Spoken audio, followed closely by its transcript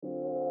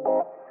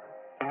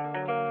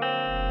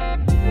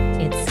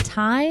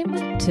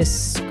time to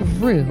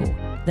screw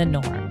the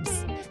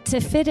norms. To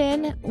fit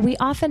in, we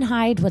often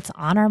hide what's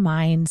on our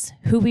minds,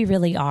 who we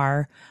really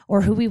are, or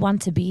who we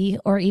want to be,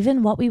 or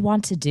even what we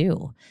want to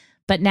do.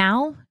 But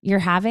now you're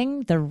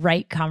having the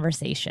right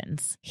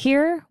conversations.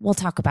 Here, we'll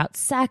talk about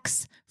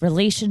sex,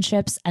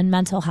 relationships, and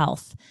mental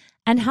health,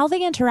 and how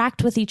they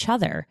interact with each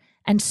other,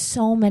 and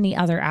so many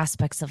other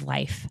aspects of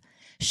life.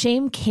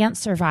 Shame can't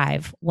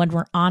survive when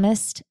we're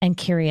honest and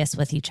curious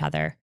with each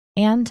other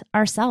and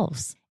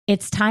ourselves.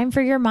 It's time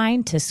for your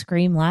mind to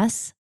scream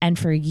less and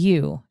for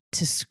you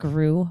to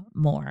screw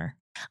more.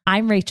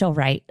 I'm Rachel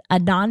Wright, a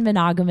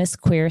non-monogamous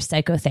queer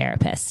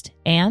psychotherapist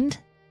and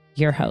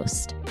your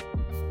host.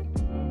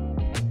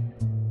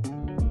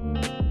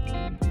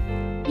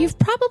 You've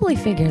probably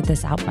figured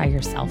this out by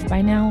yourself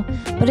by now,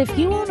 but if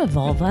you own a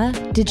vulva,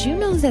 did you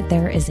know that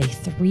there is a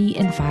 3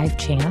 in 5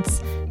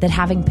 chance that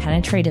having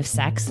penetrative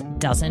sex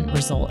doesn't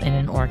result in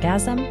an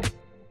orgasm?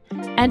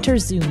 Enter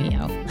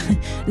Zoomio.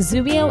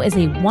 Zoomio is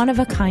a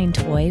one-of-a-kind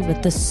toy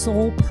with the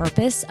sole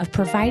purpose of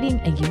providing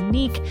a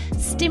unique,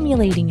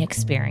 stimulating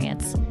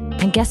experience.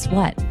 And guess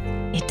what?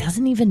 It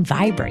doesn't even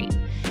vibrate.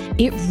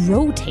 It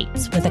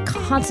rotates with a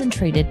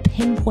concentrated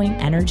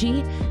pinpoint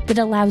energy that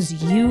allows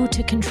you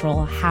to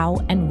control how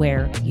and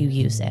where you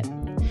use it.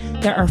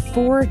 There are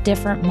 4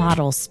 different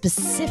models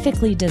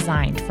specifically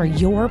designed for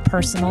your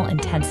personal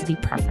intensity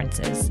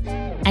preferences.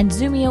 And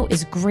Zoomio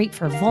is great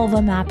for vulva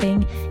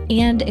mapping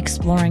and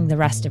exploring the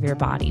rest of your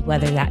body,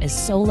 whether that is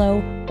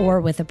solo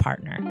or with a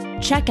partner.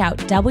 Check out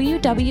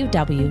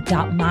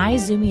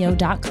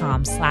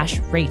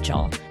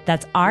www.myzoomio.com/Rachel.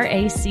 That's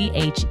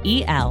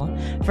RACHEL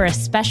for a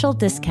special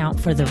discount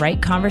for the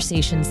Right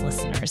Conversations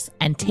listeners,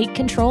 and take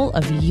control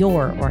of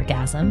your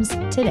orgasms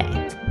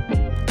today.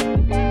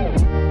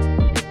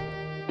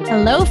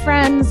 Hello,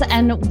 friends,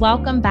 and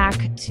welcome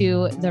back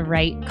to The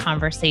Right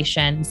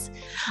Conversations.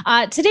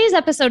 Today's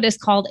episode is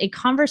called A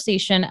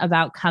Conversation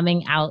About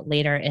Coming Out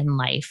Later in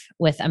Life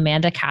with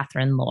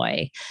Katherine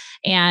Loy.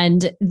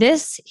 And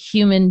this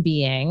human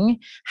being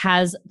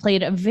has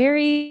played a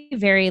very,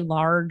 very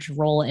large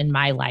role in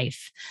my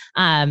life.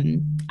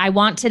 I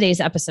want today's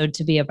episode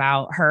to be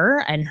about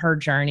her and her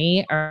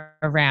journey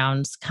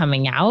around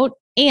coming out.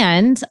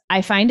 And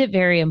I find it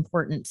very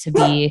important to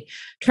be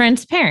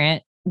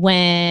transparent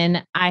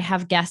when I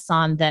have guests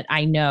on that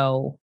I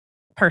know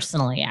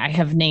personally. I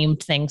have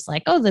named things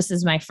like, oh, this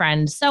is my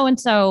friend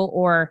so-and-so,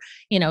 or,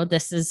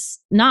 this is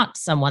not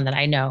someone that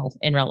I know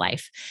in real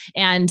life.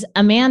 And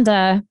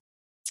Amanda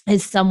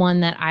is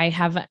someone that I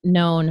have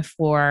known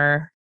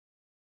for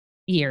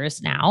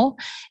years now.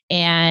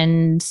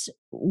 And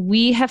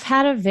we have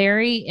had a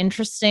very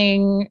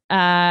interesting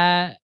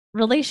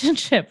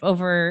relationship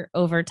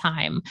over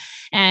time.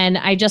 And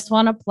I just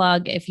want to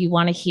plug, if you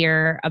want to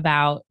hear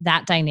about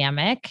that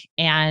dynamic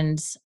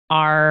and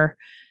our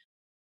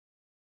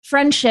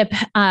friendship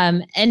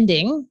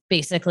ending,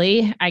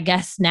 basically. I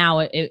guess now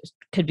it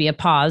could be a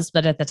pause,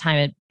 but at the time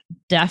it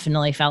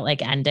definitely felt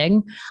like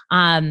ending.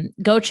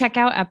 Go check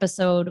out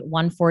episode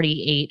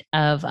 148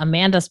 of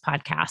Amanda's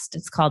podcast.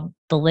 It's called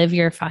the Live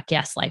Your Fuck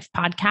Yes Life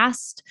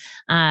podcast.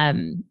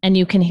 And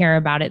you can hear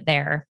about it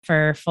there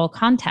for full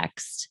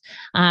context.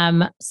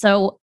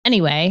 So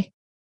anyway,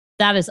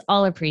 that is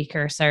all a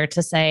precursor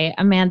to say,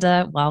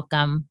 Amanda,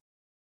 welcome.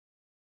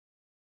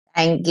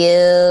 Thank you.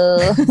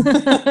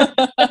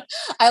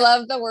 I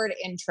love the word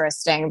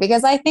interesting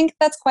because I think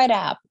that's quite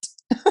apt.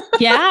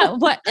 Yeah,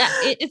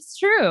 it's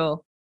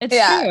true. It's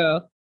true.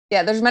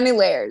 Yeah, there's many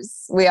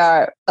layers. We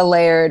are a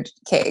layered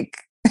cake.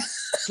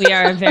 We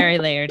are a very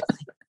layered,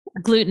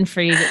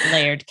 gluten-free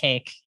layered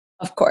cake.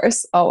 Of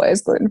course,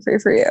 always gluten-free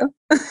for you.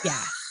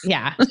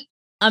 Yeah.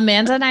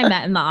 Amanda and I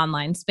met in the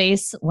online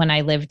space when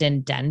I lived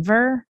in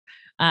Denver,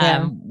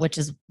 which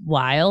is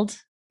wild.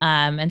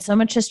 And so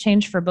much has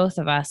changed for both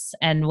of us.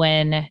 And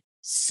when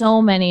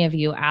so many of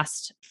you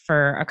asked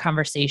for a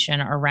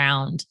conversation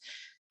around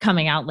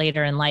coming out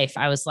later in life,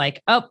 I was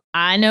like, oh,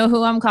 I know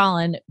who I'm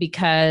calling,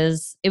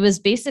 because it was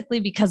basically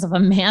because of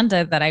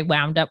Amanda that I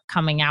wound up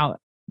coming out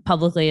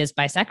publicly as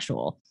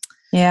bisexual.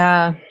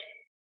 Yeah.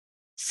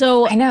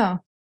 So I know.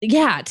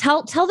 Yeah.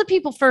 Tell the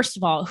people, first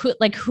of all,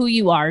 who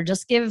you are.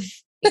 Just give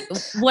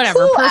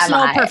whatever,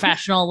 personal,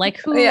 professional,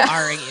 who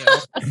are you?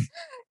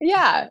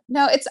 Yeah.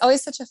 No, it's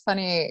always such a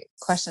funny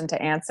question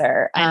to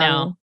answer. I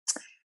know.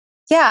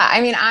 Yeah. I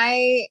mean,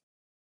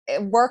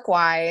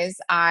 work-wise,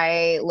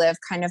 I live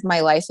kind of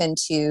my life in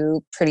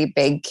 2 pretty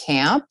big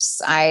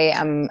camps. I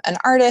am an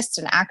artist,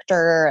 an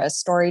actor, a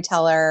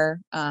storyteller,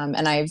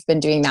 and I've been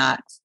doing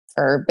that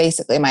for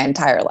basically my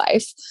entire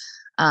life,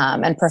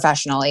 and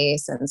professionally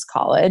since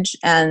college.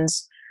 And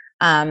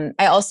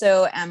I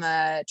also am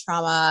a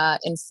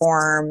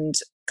trauma-informed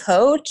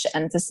coach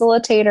and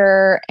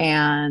facilitator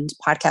and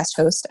podcast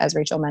host, as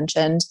Rachel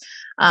mentioned.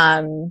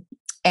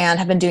 And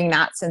have been doing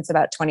that since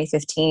about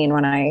 2015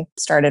 when I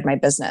started my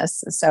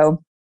business.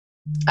 So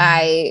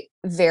I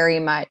very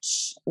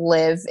much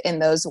live in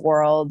those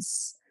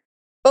worlds,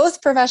 both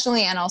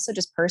professionally and also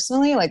just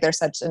personally. They're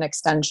such an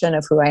extension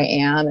of who I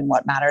am and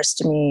what matters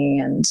to me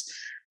and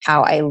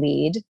how I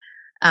lead.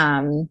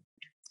 Um,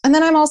 and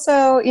then I'm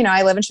also,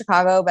 I live in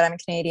Chicago, but I'm a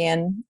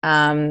Canadian.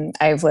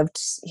 I've lived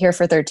here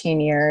for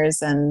 13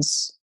 years and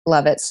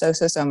love it so,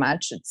 so, so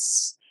much.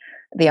 It's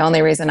the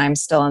only reason I'm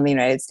still in the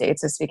United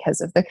States is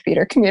because of the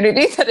theater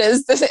community that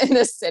is in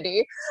this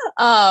city.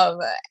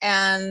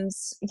 And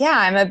yeah,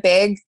 I'm a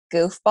big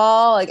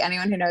goofball. Like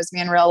anyone who knows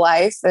me in real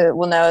life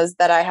will knows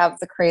that I have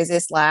the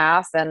craziest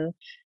laugh and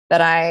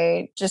that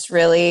I just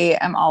really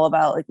am all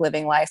about like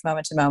living life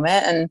moment to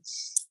moment. And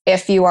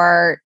if you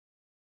are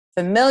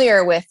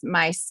familiar with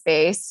my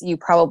space, you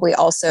probably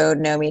also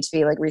know me to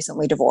be like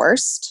recently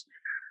divorced,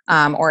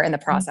 or in the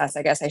process,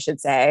 I guess I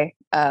should say,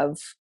 of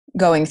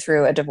going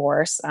through a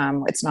divorce.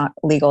 It's not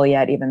legal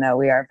yet, even though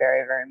we are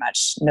very, very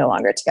much no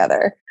longer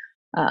together.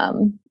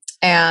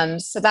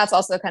 And so that's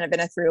also kind of been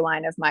a through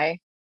line of my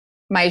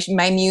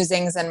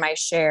musings and my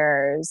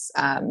shares,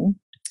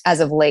 as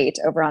of late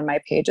over on my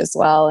page as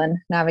well, and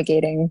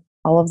navigating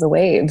all of the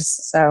waves.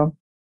 So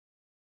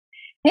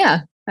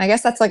yeah, I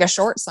guess that's like a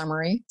short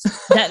summary.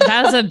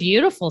 That was a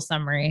beautiful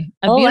summary.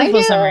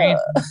 Thank Summary.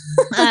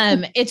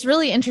 you. It's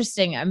really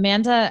interesting.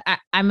 Amanda,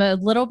 I'm a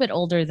little bit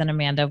older than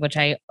Amanda, which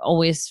I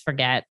always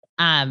forget.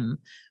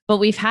 But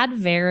we've had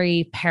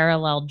very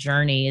parallel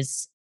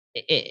journeys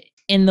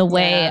in the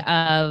way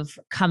of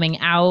coming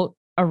out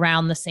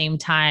around the same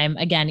time.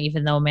 Again,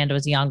 even though Amanda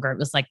was younger, it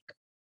was like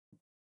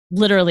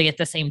literally at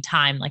the same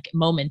time, like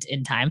moment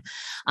in time.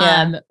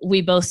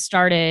 We both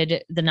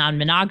started the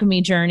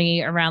non-monogamy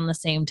journey around the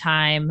same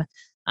time.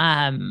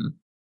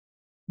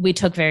 We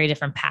took very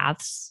different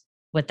paths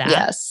with that.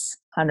 Yes,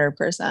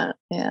 100%.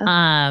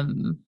 Yeah.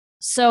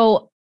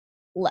 So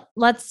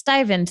let's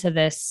dive into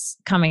this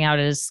coming out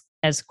as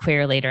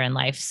queer later in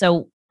life.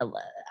 So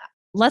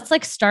let's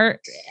like start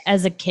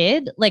as a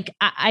kid. Like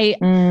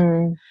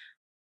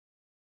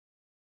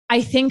I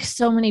think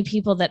so many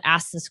people that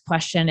ask this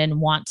question and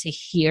want to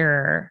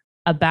hear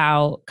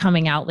about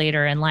coming out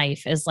later in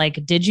life is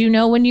like, did you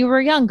know when you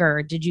were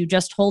younger? Did you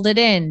just hold it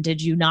in?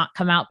 Did you not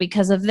come out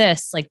because of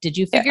this? Like, did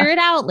you figure it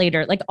out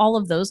later? Like all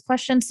of those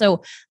questions.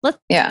 So let's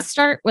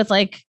start with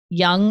like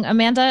young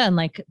Amanda and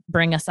like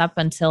bring us up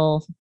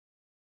until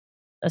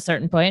a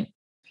certain point.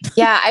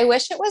 Yeah, I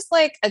wish it was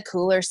like a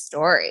cooler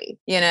story,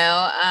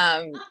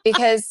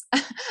 because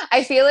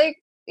I feel like,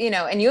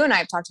 and you and I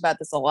have talked about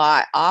this a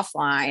lot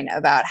offline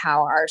about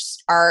how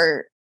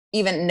our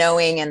even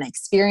knowing and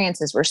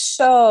experiences were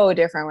so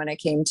different when it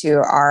came to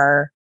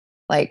our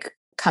like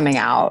coming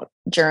out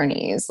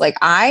journeys. Like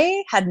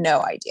I had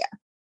no idea.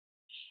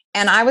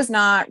 And I was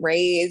not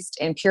raised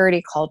in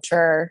purity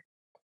culture.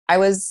 I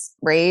was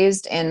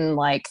raised in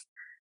like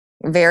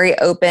very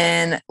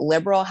open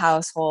liberal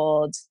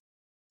household,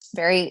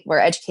 where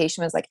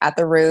education was like at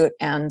the root,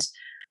 and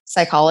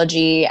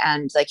psychology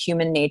and like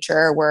human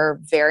nature were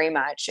very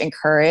much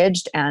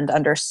encouraged and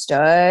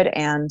understood.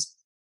 And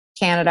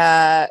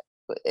Canada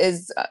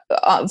is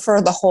on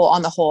the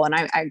whole, and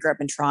I grew up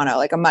in Toronto,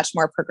 like a much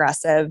more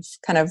progressive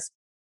kind of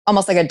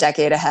almost like a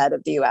decade ahead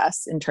of the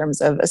US in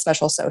terms of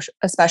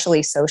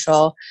especially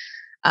social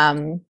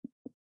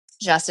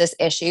justice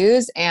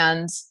issues.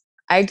 And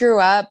I grew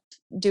up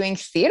doing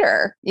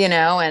theater,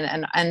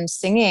 and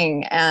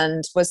singing,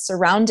 and was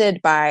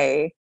surrounded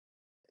by,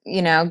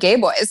 gay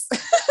boys,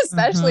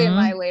 especially in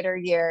my later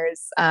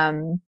years,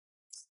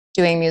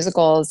 doing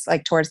musicals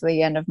like towards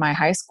the end of my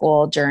high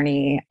school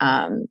journey.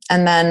 And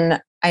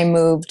then I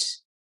moved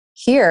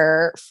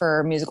here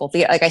for musical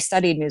theater. Like I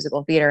studied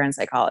musical theater and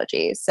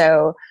psychology.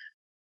 So,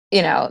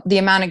 the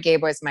amount of gay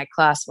boys in my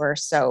class were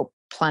so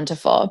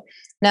plentiful.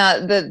 Now,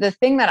 the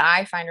thing that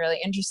I find really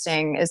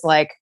interesting is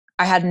like,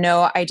 I had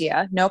no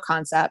idea, no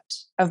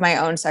concept of my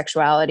own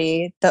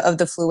sexuality, of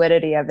the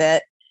fluidity of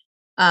it,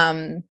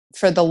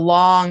 for the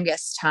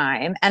longest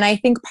time. And I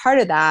think part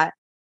of that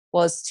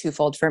was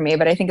twofold for me,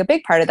 but I think a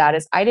big part of that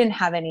is I didn't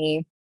have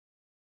any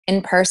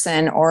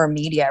in-person or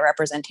media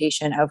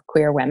representation of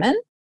queer women.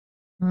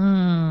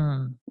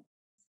 And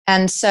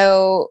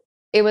so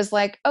it was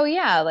like, oh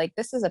yeah, like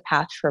this is a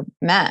path for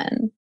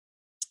men.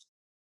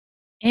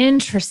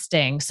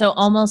 Interesting. So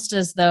almost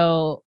as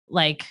though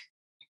like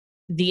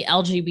the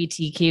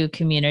LGBTQ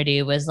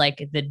community was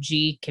like the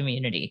G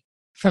community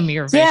from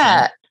your vision.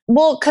 Yeah.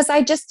 Well, because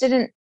I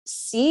didn't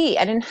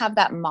have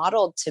that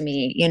modeled to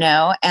me,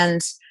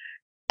 and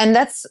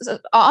that's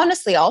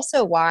honestly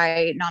also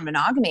why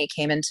non-monogamy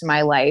came into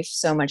my life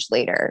so much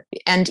later.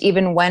 And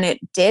even when it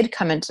did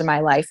come into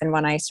my life, and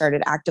when I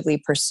started actively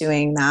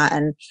pursuing that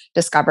and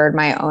discovered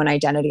my own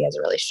identity as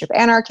a relationship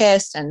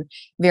anarchist and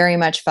very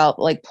much felt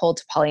like pulled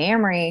to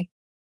polyamory,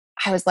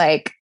 I was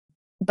like,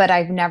 but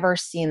I've never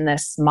seen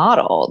this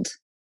modeled,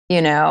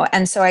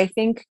 And so I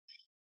think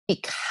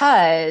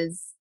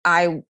because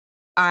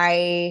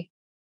I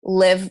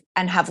live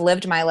and have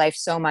lived my life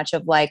so much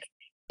of like,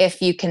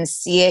 if you can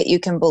see it, you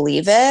can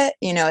believe it.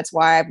 It's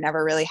why I've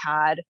never really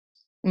had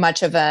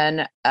much of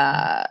an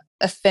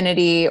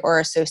affinity or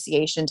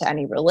association to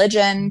any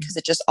religion, because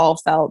it just all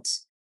felt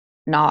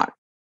not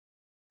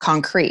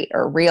concrete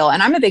or real.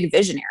 And I'm a big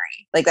visionary.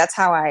 Like that's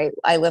how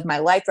I live my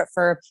life. But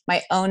for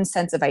my own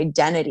sense of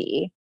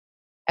identity,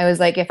 I was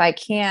like, if I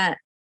can't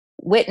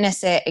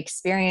witness it,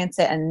 experience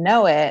it, and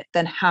know it,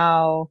 then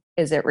how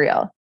is it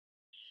real?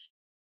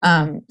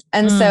 And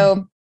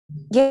so,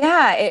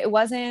 yeah, it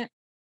wasn't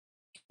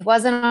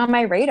on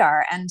my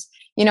radar. And,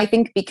 I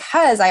think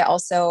because I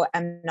also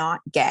am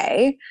not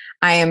gay,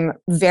 I am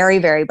very,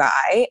 very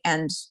bi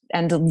and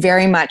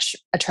very much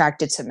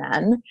attracted to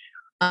men.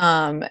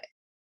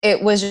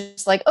 It was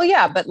just like, oh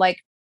yeah, but like,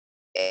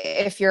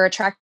 if you're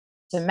attracted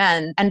to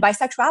men, and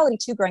bisexuality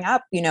too, growing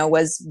up,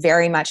 was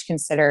very much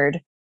considered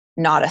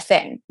not a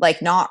thing,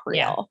 like not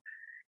real.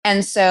 Yeah.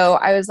 And so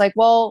I was like,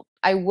 well,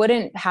 I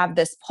wouldn't have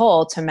this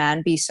pull to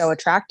men, be so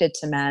attracted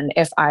to men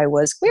if I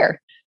was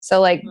queer.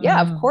 So like,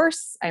 yeah, of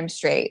course I'm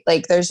straight.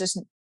 Like there's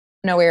just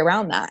no way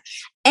around that.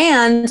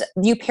 And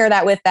you pair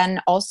that with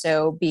then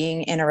also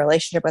being in a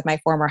relationship with my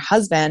former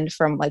husband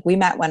from like, we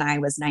met when I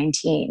was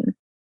 19.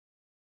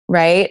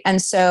 Right.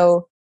 And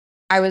so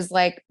I was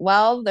like,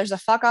 well, there's a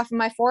fuck off of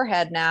my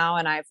forehead now.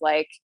 And I've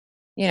like,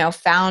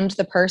 found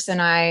the person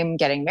I'm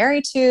getting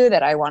married to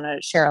that I want to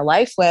share a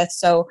life with.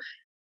 So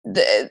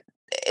the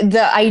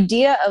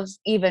idea of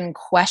even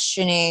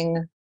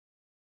questioning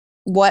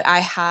what I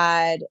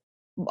had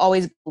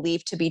always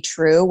believed to be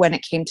true when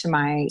it came to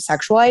my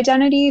sexual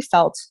identity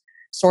felt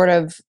sort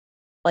of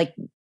like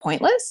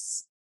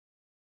pointless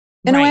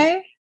in a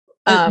way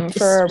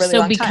for a really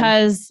long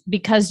time.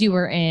 Because you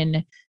were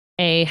in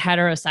a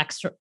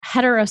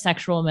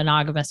heterosexual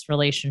monogamous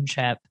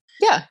relationship.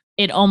 Yeah.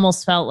 It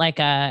almost felt like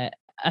a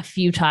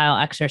futile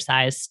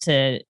exercise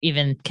to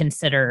even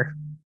consider.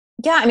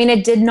 Yeah. I mean,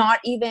 it did not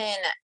even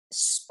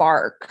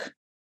spark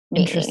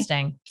me.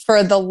 Interesting.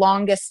 For the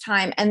longest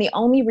time. And the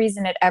only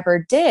reason it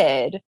ever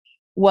did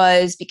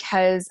was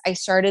because I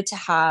started to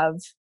have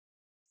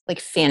like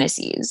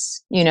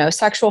fantasies,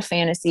 sexual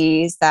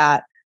fantasies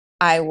that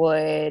I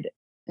would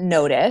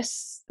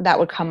notice that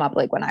would come up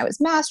like when I was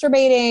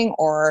masturbating,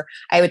 or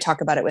I would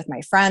talk about it with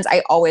my friends.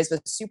 I always was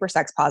super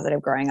sex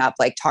positive growing up,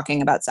 like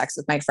talking about sex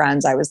with my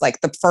friends. I was like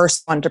the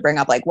first one to bring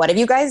up like, what have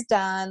you guys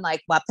done?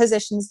 Like, what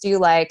positions do you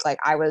like? Like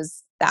I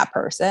was that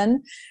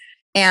person.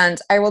 And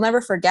I will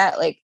never forget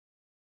like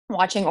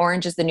watching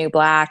Orange is the New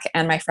Black,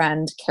 and my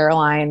friend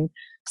Caroline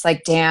was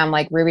like, damn,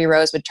 like Ruby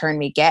Rose would turn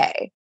me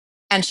gay.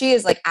 And she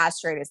is like as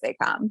straight as they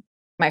come,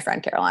 my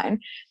friend Caroline.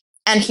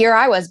 And here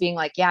I was being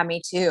like, yeah,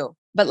 me too.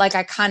 But like,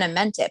 I kind of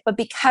meant it. But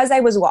because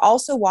I was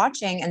also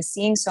watching and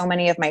seeing so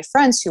many of my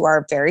friends who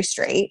are very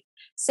straight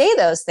say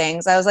those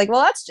things, I was like,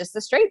 well, that's just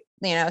the straight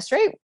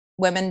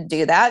women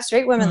do that.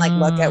 Straight women like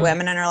look at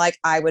women and are like,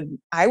 I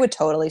would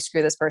totally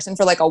screw this person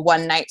for like a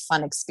one night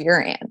fun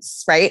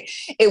experience. Right.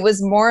 It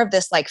was more of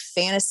this like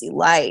fantasy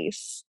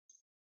life,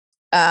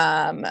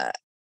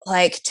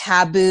 like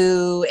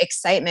taboo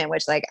excitement,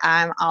 which like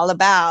I'm all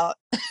about,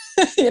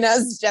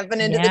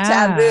 jumping into the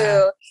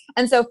taboo.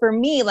 And so for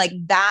me, like,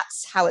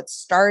 that's how it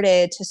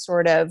started to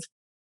sort of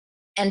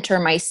enter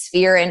my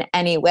sphere in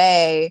any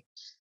way.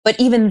 But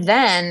even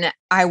then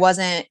I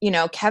wasn't,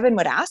 Kevin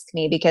would ask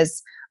me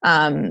because,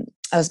 that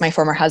was my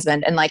former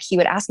husband. And like, he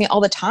would ask me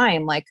all the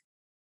time, like,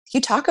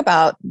 you talk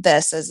about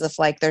this as if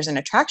like there's an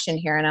attraction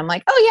here. And I'm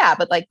like, oh yeah,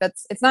 but like,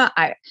 it's not,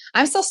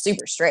 I'm still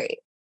super straight.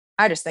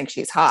 I just think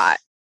she's hot.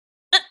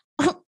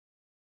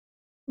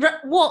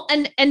 Well,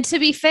 and to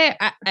be fair,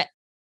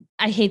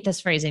 I hate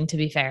this phrasing, to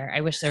be fair.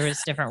 I wish there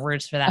was different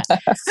words for that.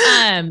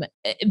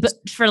 But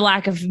for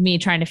lack of me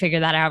trying to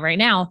figure that out right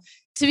now,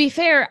 to be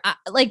fair,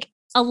 like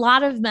a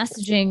lot of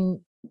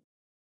messaging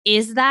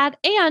is that,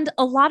 and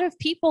a lot of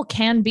people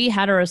can be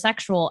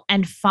heterosexual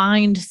and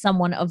find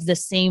someone of the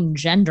same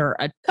gender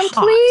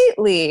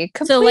completely.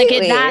 So like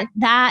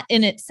that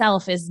in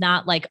itself is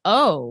not like,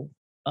 oh,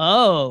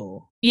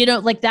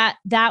 like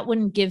that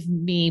wouldn't give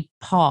me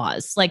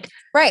pause. Like,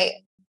 right.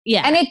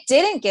 Yeah. And it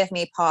didn't give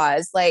me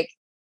pause. Like,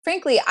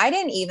 frankly, I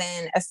didn't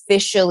even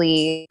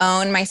officially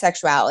own my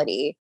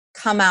sexuality,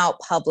 come out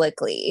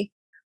publicly.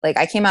 Like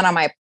I came out on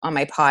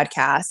my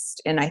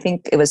podcast, and I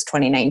think it was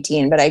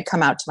 2019, but I'd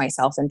come out to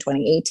myself in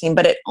 2018.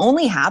 But it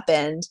only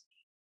happened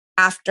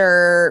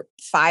after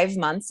 5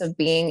 months of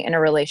being in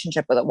a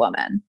relationship with a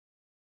woman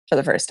for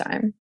the first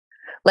time.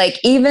 Like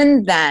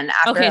even then,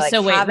 after okay, like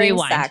so wait, having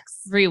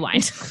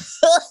rewind.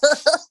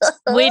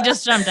 We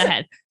just jumped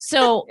ahead.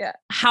 So yeah.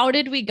 How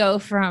did we go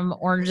from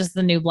Orange is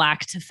the New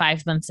Black to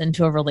 5 months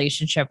into a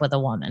relationship with a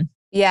woman?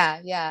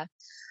 Yeah.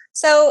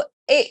 So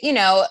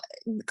it,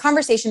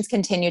 conversations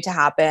continue to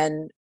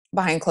happen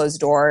behind closed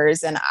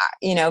doors, and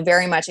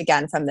very much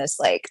again from this,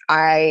 like,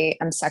 I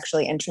am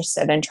sexually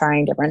interested in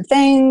trying different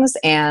things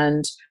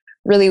and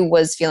really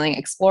was feeling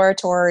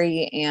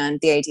exploratory, and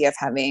the idea of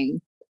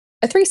having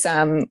a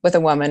threesome with a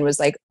woman was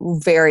like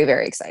very,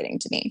 very exciting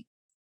to me.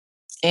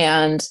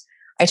 And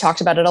I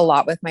talked about it a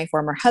lot with my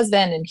former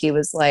husband, and he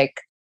was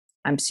like,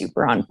 I'm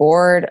super on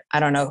board. I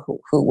don't know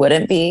who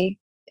wouldn't be.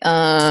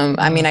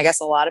 I mean, I guess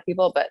a lot of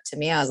people, but to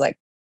me, I was like,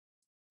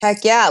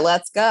 heck yeah,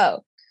 let's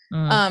go.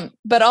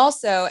 But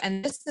also,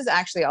 and this is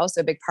actually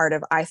also a big part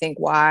of, I think,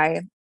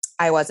 why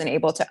I wasn't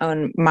able to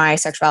own my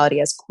sexuality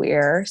as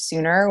queer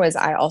sooner, was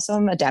I also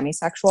am a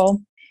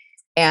demisexual.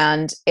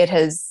 And it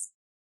has,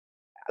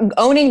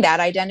 owning that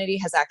identity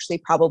has actually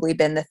probably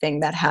been the thing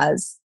that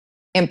has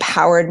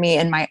empowered me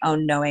in my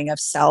own knowing of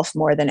self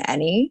more than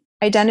any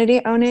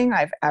identity owning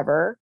I've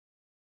ever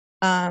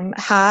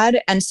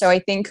had. And so I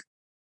think,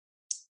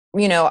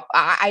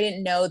 I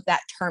didn't know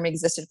that term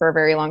existed for a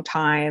very long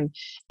time.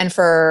 And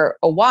for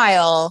a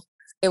while,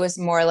 it was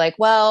more like,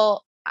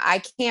 well,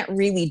 I can't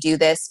really do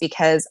this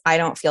because I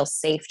don't feel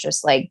safe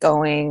just like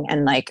going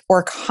and like,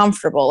 or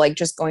comfortable, like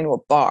just going to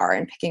a bar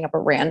and picking up a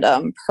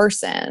random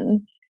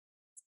person,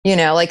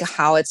 like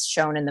how it's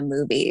shown in the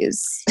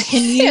movies.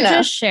 Can you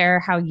just share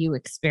how you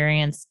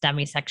experienced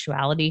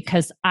demisexuality?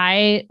 Because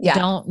I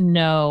don't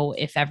know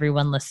if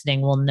everyone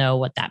listening will know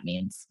what that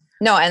means.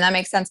 No, and that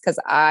makes sense because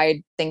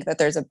I think that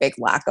there's a big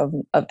lack of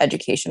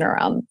education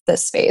around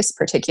this space,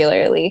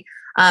 particularly.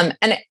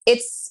 And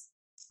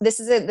this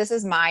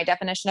is my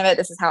definition of it.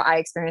 This is how I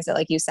experience it.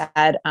 Like you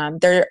said,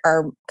 there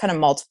are kind of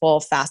multiple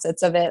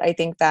facets of it, I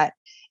think, that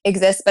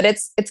exist, but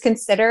it's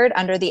considered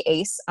under the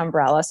ACE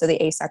umbrella, so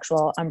the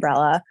asexual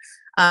umbrella.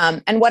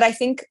 And what I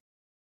think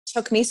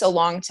took me so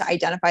long to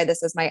identify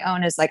this as my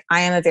own is like,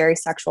 I am a very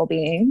sexual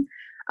being.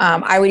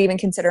 I would even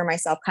consider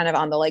myself kind of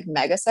on the like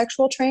mega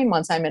sexual train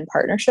once I'm in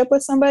partnership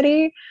with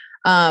somebody.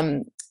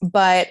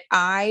 But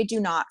I do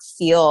not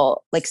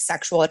feel like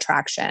sexual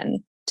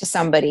attraction to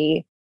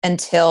somebody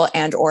until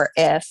and or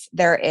if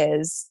there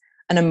is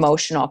an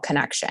emotional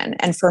connection.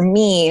 And for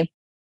me,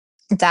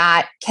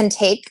 that can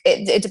take,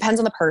 it depends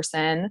on the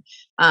person.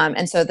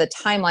 And so the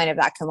timeline of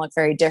that can look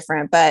very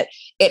different, but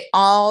it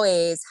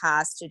always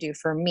has to do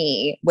for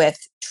me with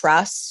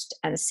trust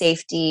and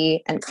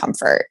safety and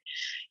comfort.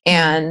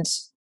 And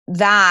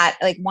that,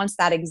 like, once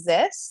that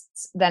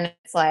exists, then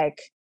it's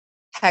like,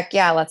 heck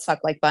yeah, let's fuck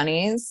like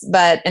bunnies.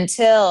 But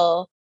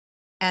until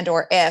and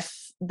or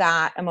if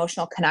that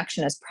emotional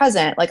connection is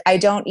present, like I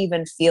don't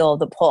even feel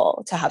the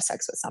pull to have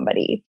sex with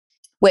somebody,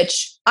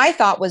 which I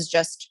thought was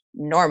just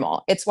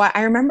normal. It's why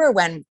I remember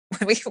when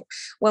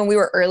we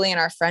were early in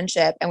our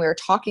friendship and we were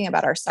talking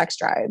about our sex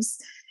drives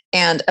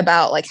and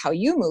about like how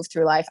you move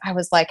through life. I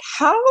was like,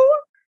 how?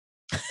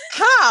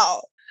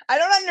 I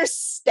don't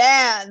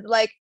understand.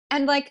 Like,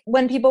 and like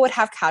when people would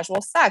have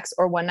casual sex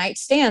or one night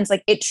stands,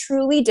 like it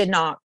truly did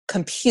not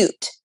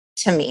compute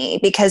to me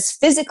because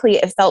physically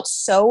it felt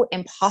so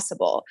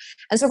impossible.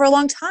 And so for a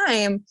long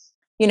time,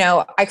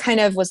 I kind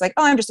of was like,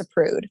 oh, I'm just a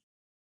prude.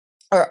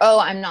 Or, oh,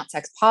 I'm not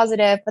sex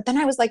positive. But then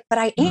I was like, but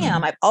I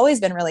am. I've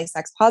always been really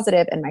sex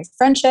positive in my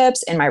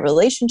friendships, in my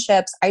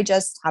relationships. I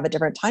just have a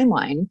different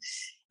timeline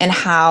and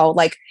how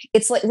like,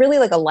 it's like really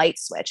like a light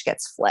switch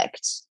gets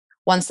flicked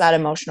once that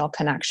emotional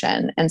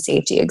connection and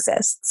safety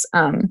exists.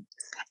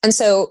 And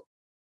so,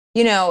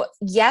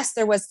 yes,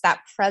 there was that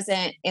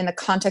present in the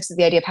context of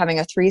the idea of having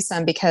a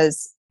threesome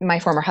because my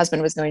former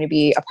husband was going to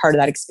be a part of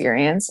that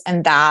experience.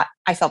 And that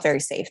I felt very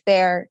safe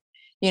there.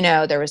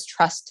 There was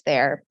trust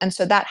there. And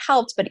so that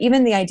helped. But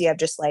even the idea of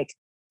just like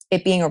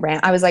it being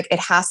I was like, it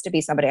has to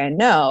be somebody I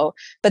know.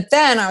 But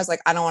then I was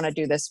like, I don't want to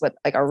do this with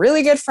like a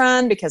really good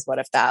friend because what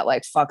if that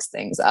like fucks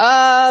things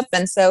up?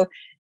 And so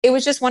it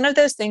was just one of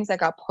those things that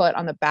got put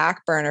on the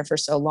back burner for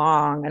so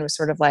long and was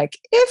sort of like,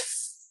 if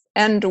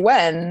and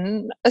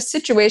when a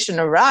situation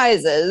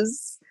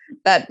arises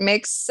that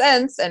makes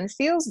sense and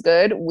feels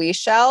good, we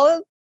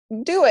shall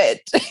do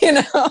it,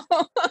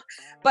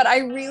 But I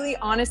really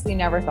honestly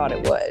never thought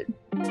it would.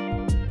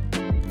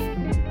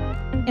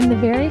 In the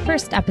very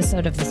first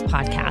episode of this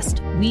podcast,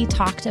 we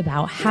talked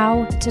about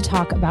how to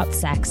talk about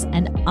sex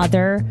and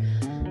other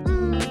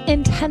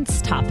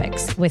intense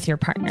topics with your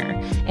partner.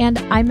 And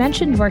I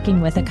mentioned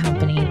working with a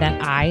company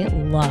that I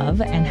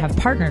love and have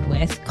partnered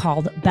with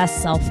called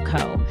Best Self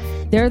Co.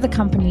 They're the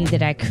company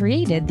that I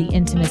created the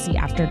Intimacy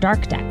After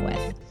Dark deck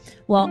with.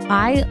 Well,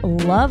 I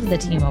love the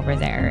team over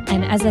there.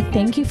 And as a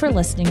thank you for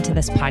listening to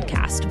this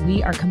podcast,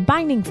 we are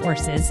combining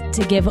forces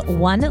to give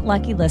one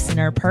lucky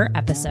listener per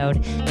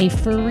episode a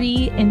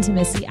free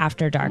Intimacy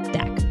After Dark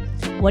deck.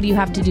 What do you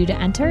have to do to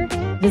enter?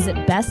 Visit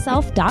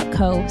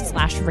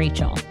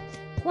bestself.co/Rachel.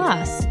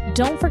 Plus,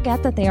 don't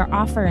forget that they are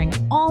offering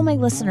all my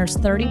listeners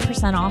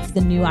 30% off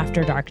the new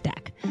After Dark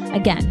deck.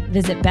 Again,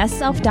 visit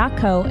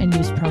bestself.co and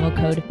use promo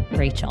code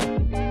Rachel.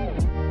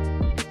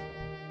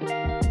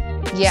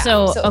 Yeah.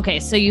 So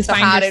you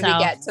find how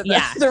yourself. Did we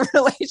get to the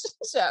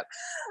relationship?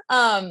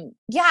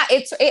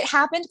 It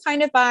happened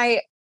kind of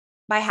by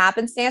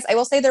happenstance. I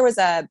will say there was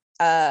a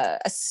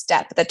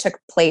step that took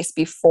place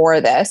before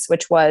this,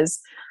 which was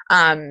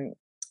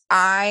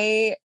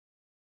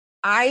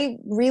I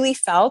really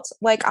felt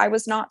like I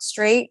was not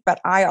straight, but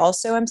I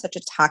also am such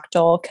a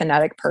tactile,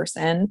 kinetic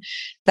person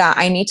that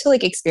I need to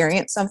like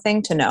experience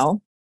something to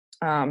know.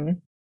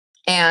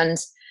 And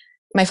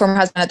my former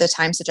husband at the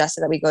time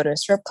suggested that we go to a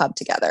strip club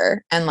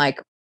together and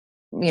like,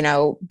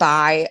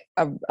 buy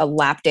a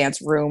lap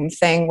dance room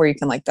thing where you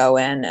can like go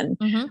in and,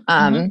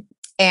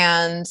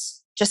 and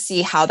just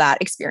see how that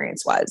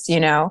experience was,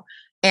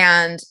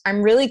 and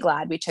I'm really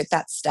glad we took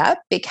that step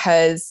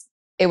because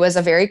it was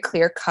a very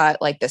clear cut,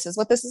 like, this is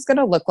what this is going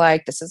to look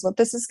like. This is what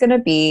this is going to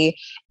be.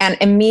 And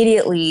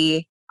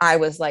immediately I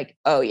was like,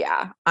 oh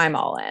yeah, I'm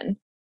all in.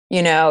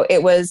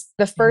 It was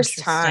the first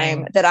time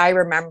Interesting. that I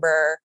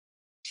remember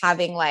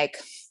having like,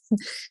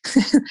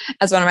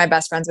 as one of my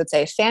best friends would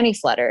say, fanny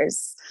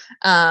flutters,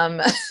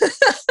 um,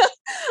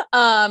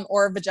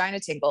 or vagina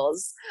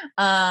tingles.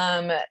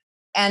 Um,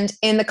 and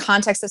in the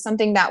context of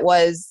something that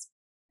was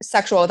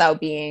sexual without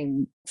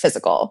being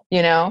physical.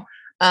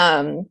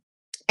 Um,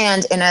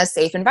 and in a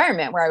safe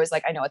environment where I was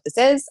like, I know what this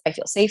is. I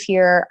feel safe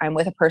here. I'm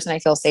with a person I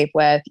feel safe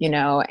with,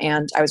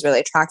 and I was really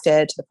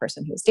attracted to the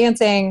person who was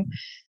dancing.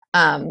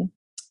 Um,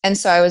 and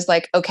so I was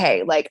like,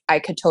 okay, like I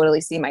could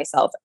totally see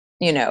myself,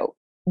 you know,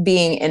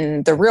 being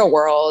in the real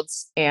world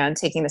and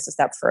taking this a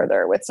step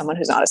further with someone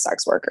who's not a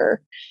sex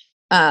worker.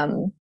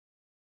 Um,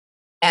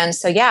 and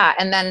so, yeah.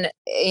 And then,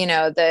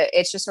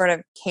 it just sort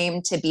of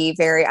came to be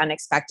very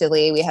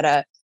unexpectedly. We had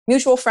a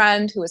mutual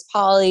friend who was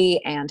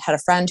poly and had a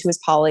friend who was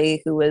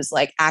poly who was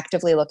like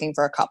actively looking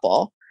for a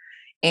couple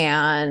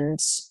and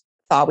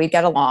thought we'd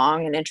get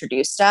along and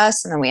introduced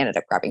us. And then we ended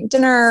up grabbing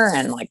dinner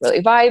and like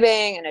really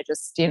vibing. And it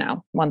just,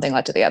 one thing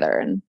led to the other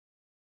and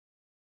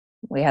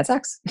we had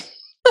sex.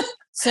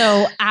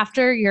 So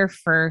after your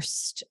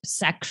first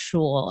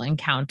sexual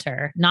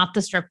encounter, not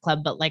the strip club,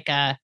 but like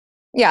a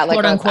Yeah, like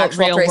quote a unquote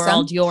actual real threesome.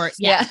 world,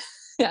 Yeah.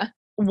 Yeah.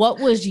 what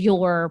was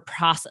your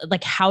process?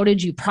 Like, how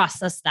did you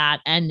process that?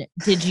 And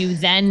did you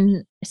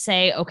then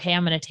say, okay,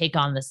 I'm going to take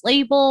on this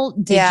label?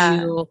 Did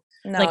Yeah. you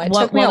No, like, it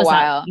took me what a was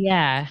that? while.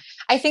 Yeah.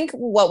 I think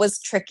what was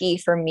tricky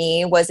for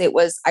me was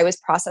I was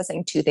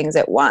processing two things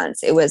at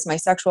once. It was my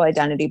sexual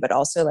identity, but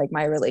also like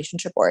my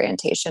relationship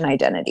orientation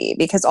identity,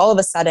 because all of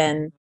a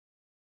sudden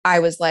I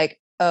was like,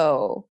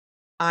 oh,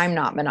 I'm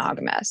not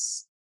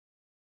monogamous.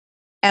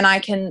 And I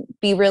can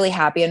be really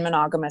happy in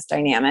monogamous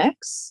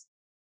dynamics.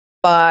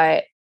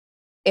 But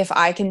if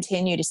I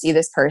continue to see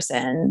this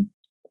person,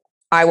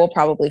 I will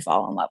probably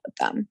fall in love with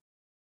them.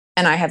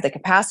 And I have the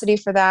capacity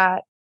for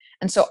that.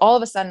 And so all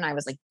of a sudden, I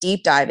was like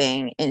deep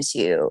diving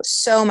into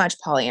so much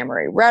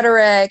polyamory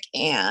rhetoric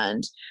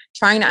and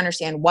trying to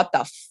understand what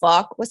the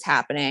fuck was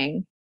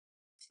happening.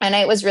 And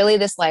it was really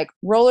this like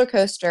roller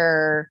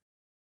coaster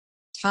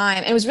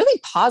time. It was really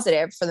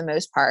positive for the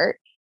most part,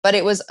 but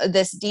it was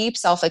this deep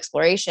self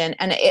exploration.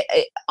 And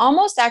it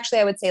almost actually,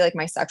 I would say, like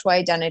my sexual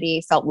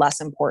identity felt less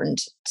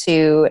important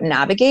to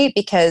navigate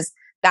because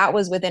that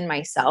was within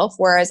myself.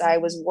 Whereas I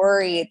was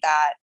worried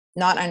that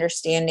not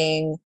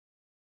understanding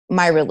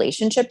my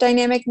relationship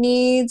dynamic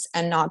needs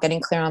and not getting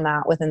clear on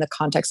that within the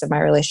context of my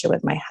relationship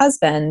with my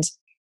husband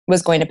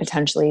was going to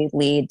potentially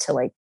lead to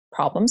like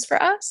problems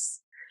for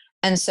us.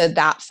 And so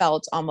that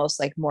felt almost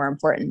like more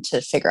important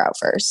to figure out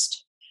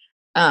first.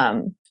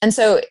 And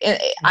so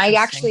I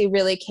actually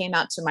really came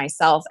out to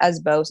myself as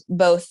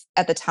both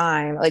at the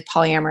time, like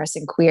polyamorous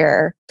and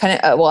queer kind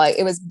of,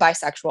 it was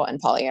bisexual and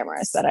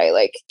polyamorous that I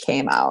like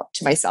came out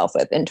to myself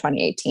with in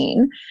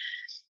 2018.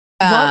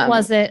 What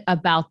was it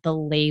about the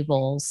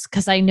labels?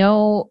 Because I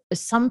know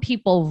some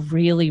people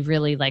really,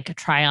 really like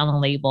try on a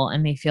label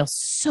and they feel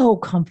so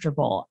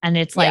comfortable. And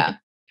it's like, yeah.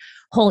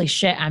 holy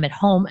shit, I'm at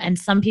home. And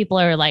some people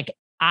are like,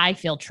 I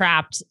feel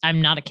trapped.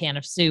 I'm not a can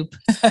of soup.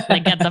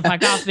 Like, get the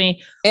fuck off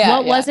me. Yeah,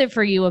 What was it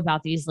for you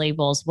about these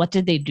labels? What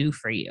did they do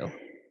for you?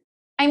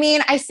 I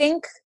mean, I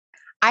think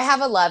I have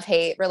a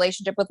love-hate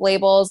relationship with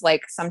labels.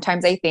 Like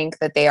sometimes I think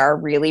that they are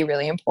really,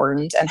 really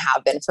important and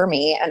have been for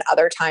me. And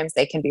other times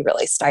they can be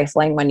really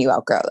stifling when you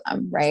outgrow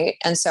them. Right.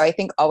 And so I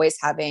think always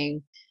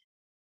having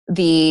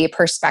the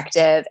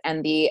perspective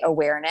and the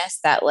awareness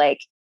that like,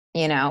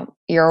 your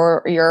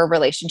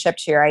relationship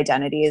to your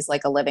identity is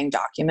like a living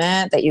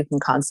document that you can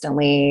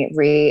constantly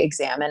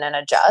re-examine and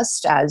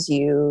adjust as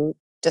you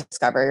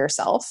discover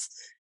yourself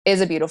is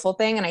a beautiful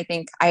thing. And I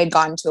think I had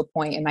gotten to a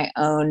point in my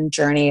own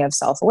journey of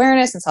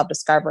self-awareness and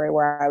self-discovery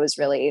where I was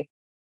really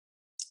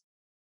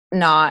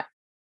not,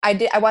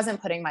 I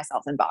wasn't putting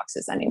myself in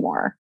boxes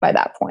anymore by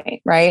that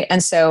point. Right.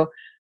 And so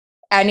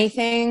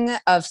anything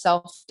of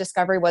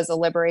self-discovery was a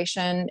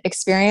liberation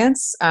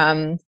experience.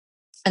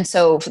 And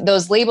so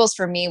those labels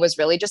for me was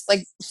really just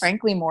like,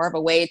 frankly, more of a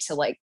way to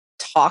like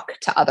talk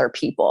to other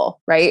people,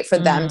 right? For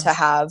them to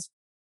have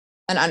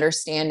an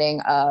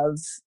understanding of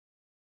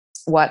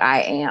what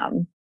I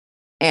am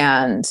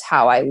and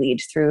how I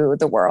lead through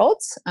the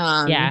world.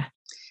 Yeah.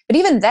 But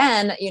even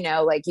then,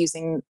 like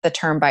using the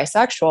term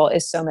bisexual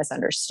is so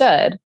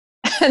misunderstood.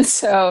 And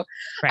so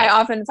I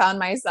often found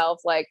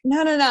myself like,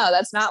 no,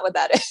 that's not what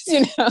that is,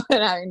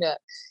 and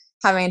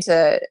having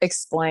to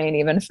explain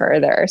even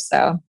further.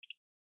 So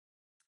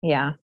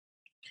yeah.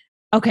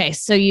 Okay.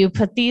 So you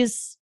put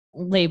these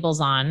labels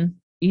on,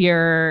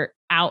 you're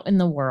out in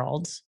the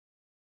world.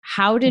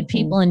 How did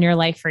people in your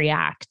life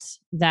react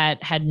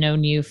that had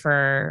known you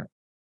for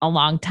a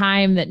long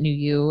time, that knew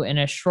you in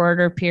a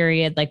shorter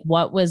period? Like,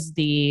 what was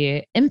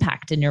the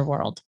impact in your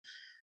world?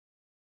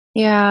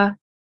 Yeah.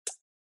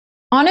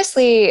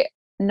 Honestly,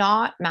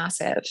 not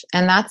massive.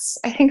 And that's,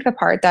 I think, the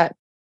part that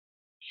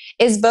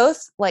is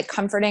both like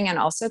comforting and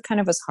also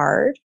kind of was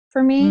hard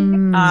for me.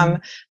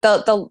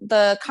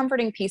 The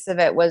comforting piece of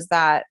it was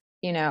that,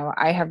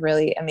 I have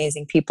really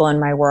amazing people in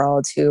my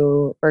world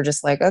who were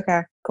just like,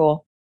 okay,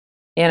 cool,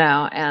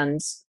 and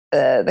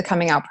the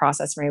coming out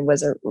process for me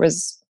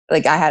was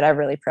like, I had a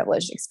really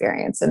privileged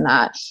experience in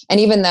that. And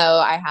even though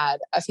I had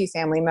a few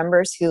family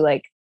members who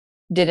like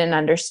didn't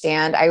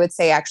understand, I would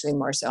say actually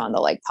more so on the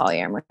like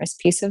polyamorous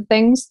piece of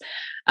things.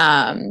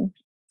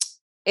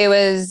 It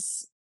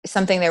was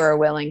something they were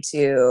willing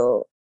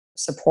to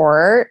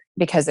support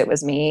because it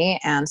was me,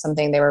 and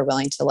something they were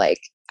willing to like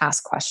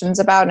ask questions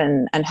about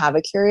and have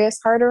a curious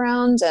heart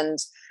around, and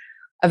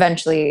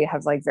eventually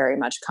have like very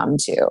much come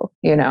to,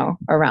 you know,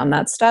 around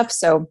that stuff.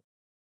 So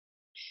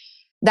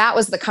that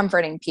was the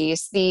comforting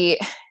piece. The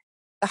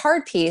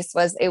hard piece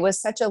was it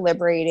was such a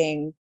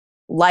liberating,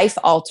 life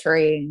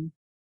altering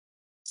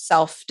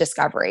self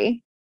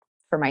discovery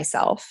for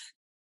myself.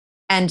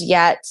 And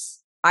yet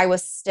I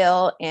was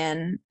still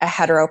in a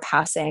hetero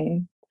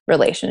passing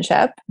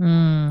relationship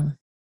and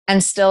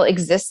still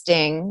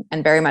existing,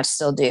 and very much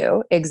still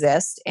do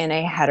exist in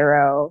a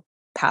hetero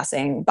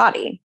passing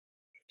body,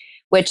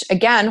 which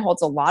again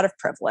holds a lot of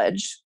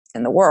privilege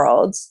in the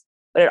world,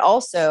 but it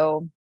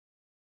also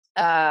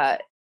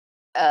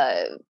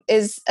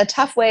is a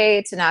tough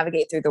way to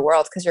navigate through the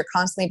world because you're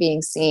constantly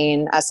being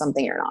seen as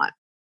something you're not.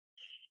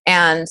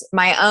 And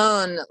my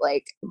own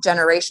like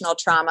generational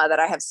trauma that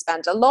I have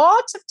spent a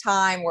lot of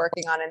time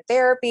working on in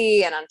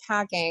therapy and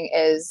unpacking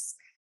is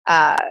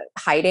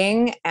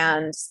hiding,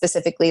 and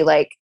specifically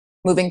like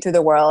moving through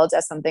the world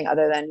as something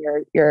other than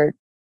your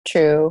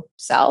true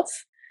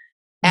self.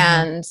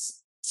 And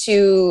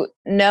to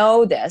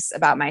know this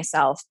about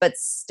myself, but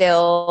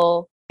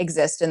still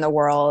exist in the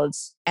world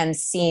and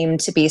seem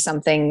to be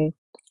something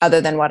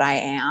other than what I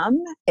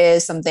am,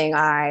 is something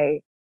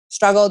I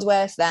struggled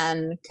with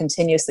then,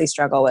 continuously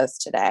struggle with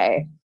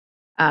today,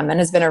 and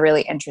has been a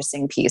really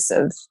interesting piece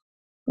of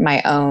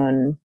my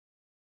own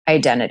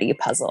identity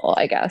puzzle,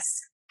 I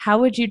guess. How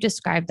would you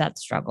describe that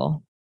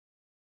struggle?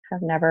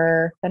 I've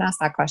never been asked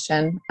that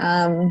question.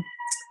 Don't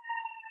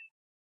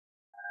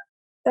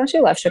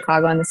you love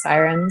Chicago and the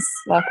Sirens?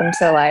 Welcome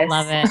to life.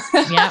 Love it.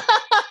 Yeah.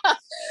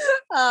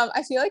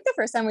 I feel like the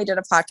first time we did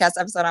a podcast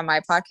episode on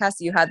my podcast,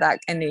 you had that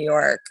in New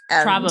York.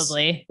 And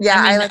probably. Yeah,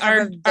 I mean, like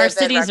our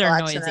cities are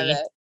noisy.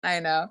 I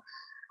know.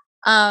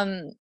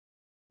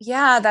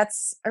 Yeah,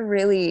 that's a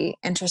really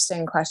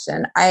interesting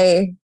question.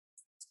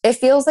 It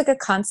feels like a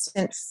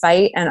constant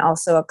fight and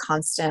also a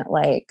constant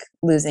like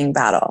losing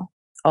battle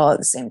all at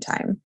the same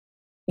time.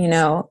 You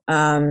know,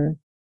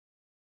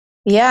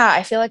 yeah,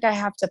 I feel like I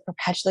have to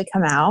perpetually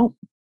come out.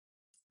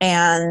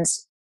 And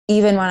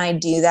even when I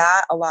do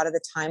that, a lot of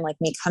the time, like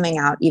me coming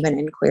out, even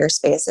in queer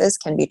spaces,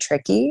 can be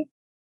tricky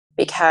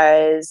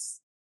because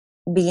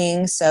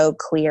being so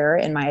clear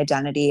in my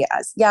identity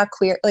as,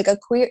 queer, like a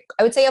queer,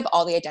 I would say of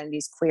all the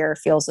identities, queer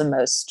feels the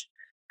most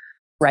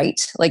right.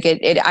 Like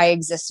I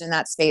exist in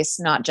that space,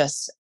 not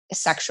just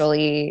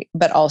sexually,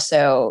 but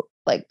also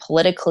like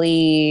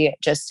politically,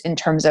 just in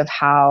terms of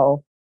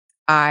how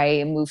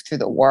I move through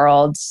the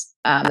world.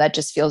 That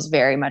just feels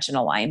very much in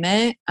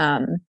alignment.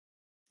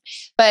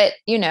 But,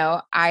 you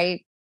know, I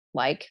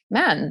like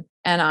men,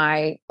 and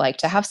I like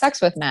to have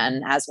sex with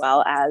men, as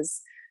well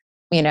as,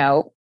 you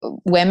know,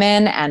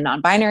 women and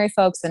non-binary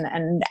folks,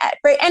 and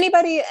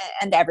anybody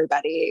and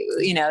everybody,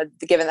 you know,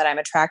 given that I'm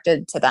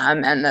attracted to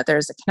them and that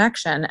there's a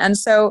connection. And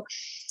so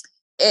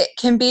it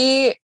can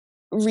be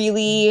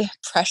really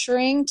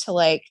pressuring to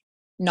like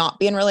not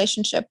be in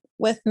relationship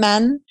with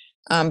men,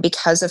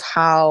 because of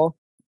how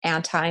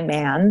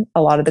anti-man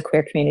a lot of the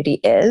queer community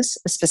is,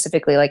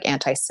 specifically like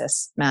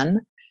anti-cis men.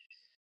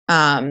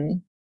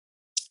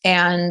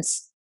 And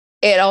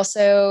it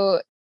also,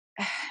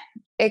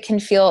 it can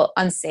feel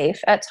unsafe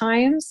at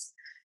times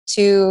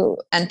to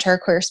enter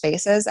queer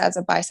spaces as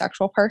a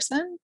bisexual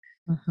person,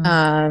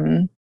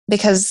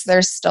 because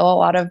there's still a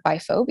lot of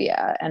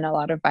biphobia and a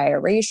lot of bi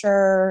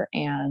erasure.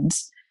 And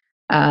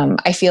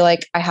I feel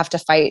like I have to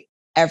fight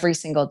every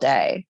single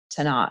day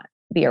to not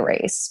be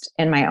erased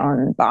in my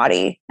own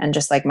body and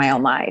just like my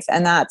own life.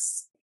 And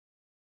that's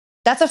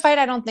a fight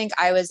I don't think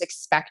I was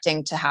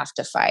expecting to have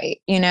to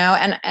fight, you know?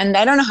 And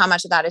I don't know how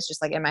much of that is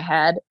just like in my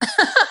head,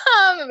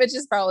 which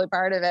is probably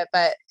part of it,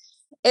 but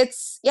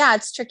it's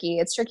tricky.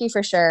 It's tricky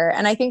for sure.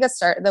 And I think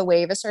the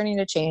wave is starting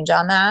to change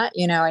on that.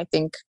 You know, I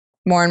think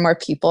more and more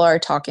people are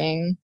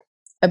talking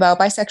about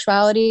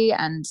bisexuality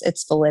and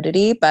its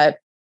validity, but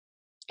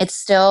it's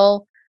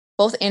still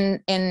both in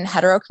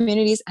hetero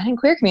communities and in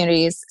queer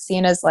communities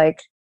seen as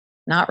like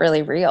not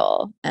really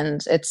real.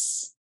 And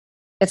it's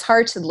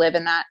hard to live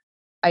in that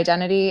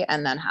identity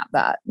and then have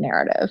that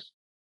narrative.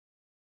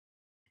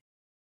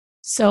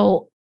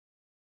 So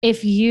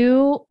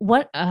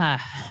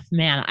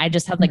man, I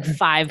just had like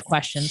 5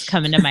 questions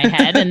come into my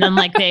head, and then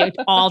like they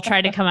all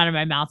tried to come out of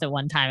my mouth at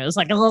one time. It was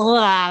like,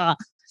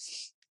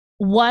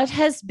 what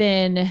has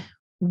been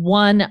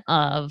one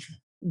of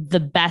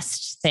the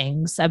best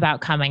things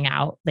about coming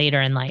out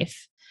later in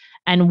life?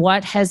 And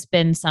what has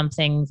been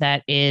something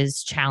that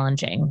is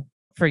challenging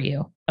for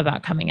you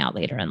about coming out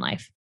later in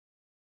life?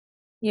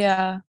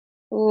 Yeah.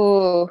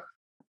 Ooh.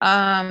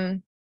 I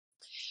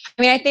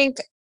mean, I think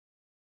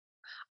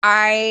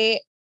I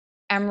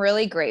am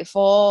really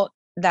grateful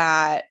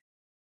that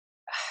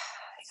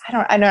I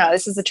don't know.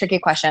 This is a tricky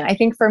question. I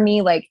think for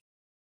me, like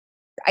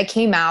I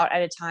came out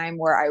at a time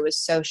where I was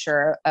so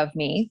sure of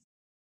me,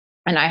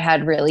 and I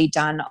had really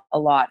done a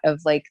lot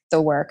of like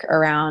the work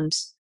around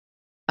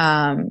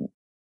um,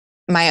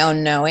 my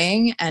own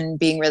knowing and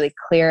being really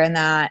clear in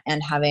that,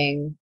 and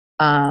having,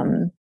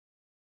 um,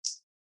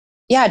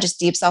 yeah, just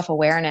deep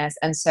self-awareness.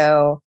 And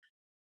so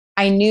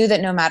I knew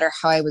that no matter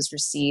how I was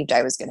received,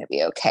 I was going to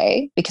be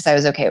okay because I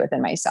was okay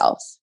within myself.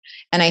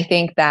 And I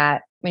think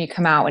that when you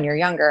come out when you're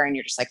younger and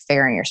you're just like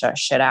figuring your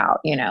shit out,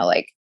 you know,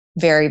 like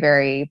very,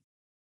 very,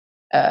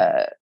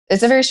 uh,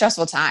 it's a very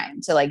stressful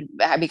time to like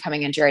be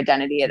coming into your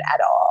identity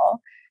at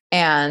all.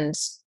 And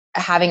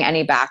having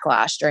any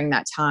backlash during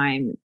that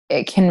time,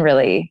 it can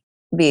really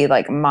be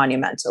like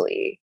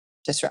monumentally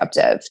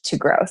disruptive to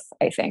growth,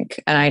 I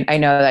think. And I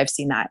know that I've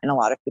seen that in a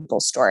lot of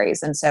people's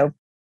stories. And so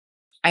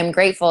I'm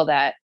grateful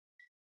that,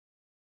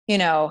 you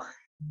know,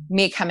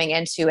 me coming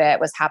into it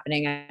was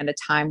happening at a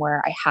time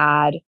where I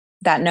had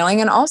that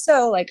knowing. And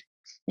also like,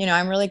 you know,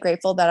 I'm really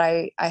grateful that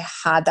I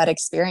had that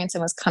experience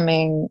and was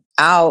coming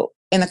out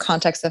in the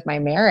context of my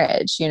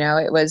marriage. You know,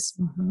 it was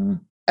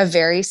a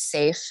very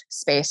safe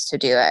space to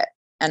do it.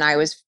 And I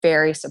was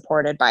very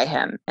supported by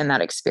him in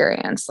that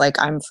experience. Like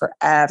I'm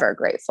forever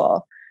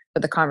grateful for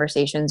the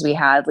conversations we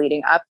had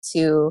leading up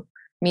to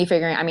me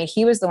figuring, I mean,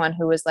 he was the one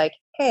who was like,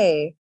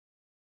 hey,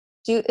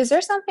 is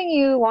there something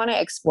you want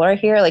to explore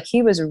here? Like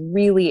he was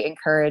really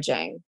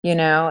encouraging, you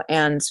know,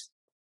 and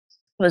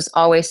was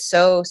always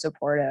so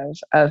supportive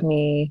of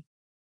me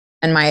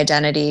and my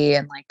identity.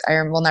 And like,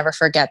 I will never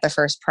forget the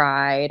first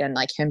Pride and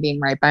like him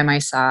being right by my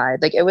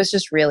side. Like it was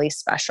just really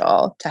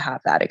special to have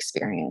that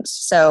experience.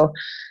 So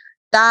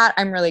that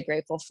I'm really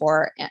grateful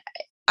for.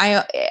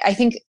 I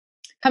think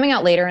coming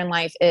out later in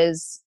life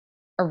is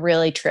a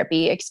really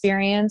trippy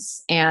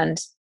experience. And,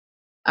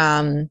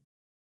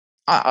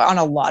 on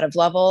a lot of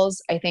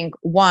levels. I think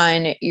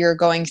one, you're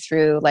going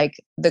through like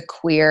the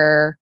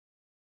queer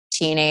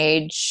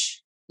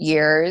teenage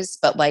years,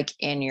 but like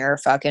in your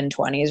fucking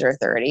 20s or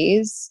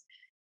 30s.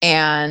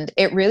 And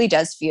it really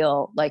does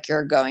feel like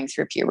you're going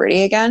through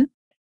puberty again,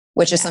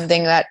 which is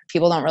something that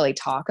people don't really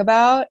talk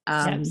about.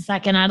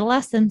 Second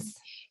adolescence.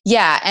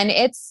 Yeah. And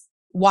it's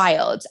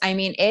wild. I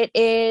mean, it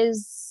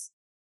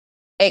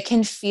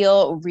can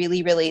feel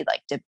really, really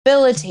like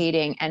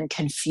debilitating and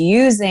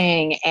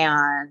confusing,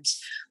 and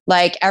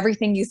like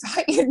everything you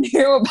thought you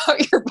knew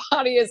about your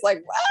body is like,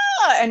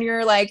 wow. And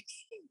you're like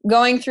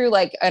going through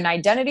like an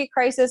identity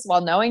crisis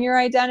while knowing your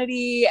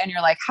identity. And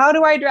you're like, how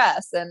do I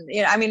dress? And,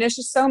 you know, I mean, it's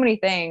just so many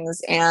things.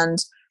 And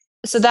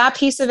so that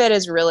piece of it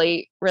is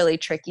really, really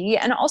tricky.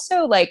 And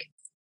also like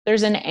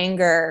there's an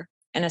anger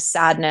and a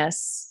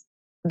sadness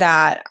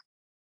that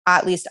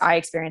at least I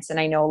experience. And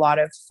I know a lot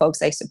of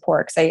folks I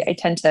support, because I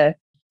tend to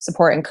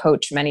support and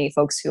coach many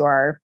folks who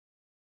are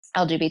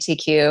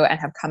LGBTQ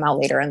and have come out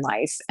later in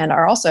life, and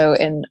are also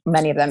in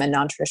many of them in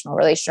non-traditional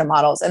relationship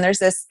models. And there's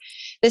this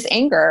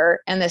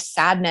anger and this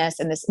sadness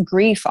and this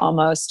grief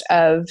almost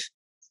of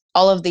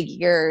all of the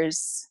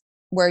years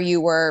where you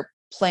were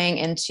playing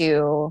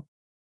into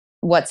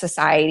what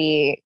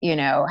society, you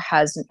know,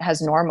 has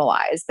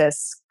normalized,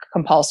 this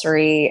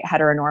compulsory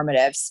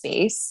heteronormative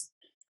space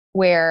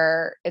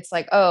where it's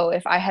like, oh,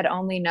 if I had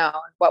only known,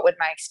 what would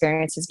my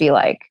experiences be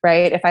like,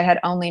 right? If I had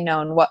only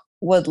known, what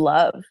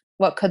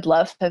could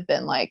love have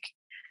been like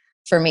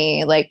for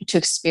me, like to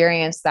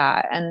experience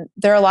that. And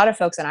there are a lot of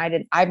folks,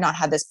 and I've not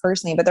had this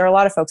personally, but there are a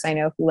lot of folks I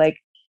know who like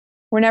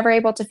were never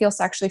able to feel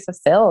sexually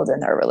fulfilled in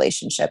their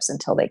relationships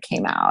until they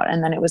came out.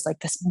 And then it was like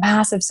this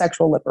massive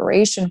sexual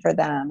liberation for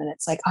them. And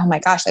it's like, oh my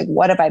gosh, like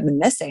what have I been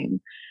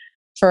missing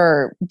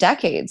for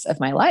decades of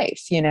my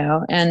life, you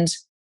know? And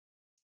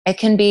it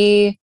can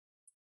be,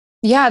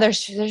 yeah,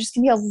 there's just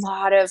gonna be a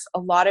lot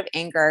of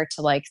anger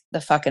to like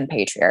the fucking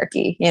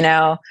patriarchy, you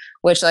know,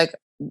 which like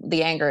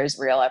the anger is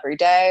real every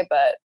day,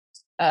 but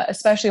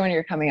especially when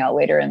you're coming out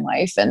later in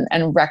life, and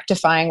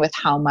rectifying with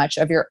how much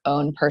of your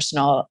own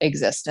personal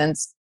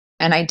existence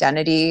and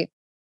identity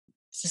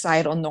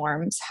societal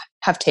norms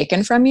have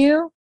taken from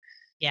you.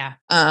 Yeah.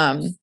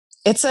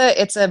 It's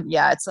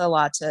a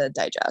lot to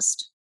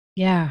digest.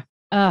 Yeah.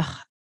 Ugh.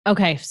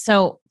 Okay.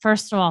 So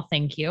first of all,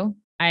 thank you.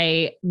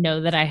 I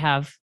know that I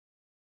have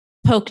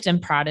poked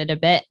and prodded a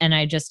bit, and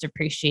I just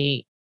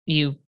appreciate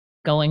you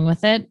going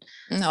with it.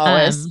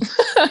 Always.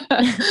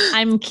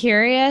 I'm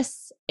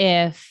curious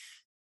if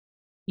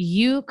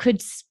you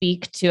could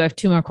speak to, I have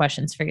two more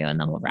questions for you and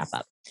then we'll wrap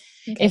up.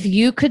 Okay. If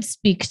you could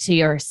speak to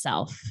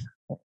yourself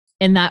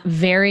in that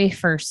very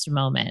first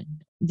moment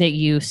that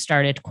you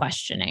started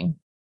questioning,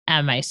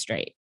 am I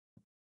straight?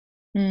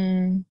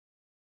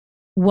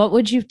 What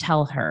would you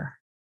tell her?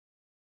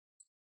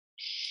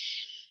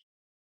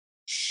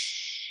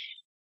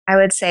 I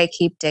would say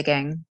keep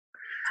digging.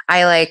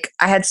 I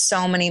had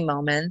so many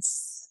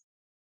moments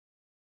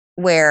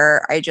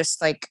where I just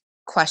like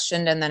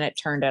questioned and then it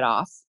turned it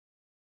off,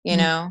 you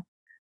know?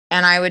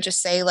 And I would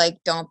just say, like,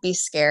 don't be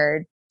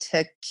scared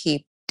to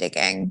keep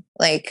digging.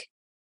 Like,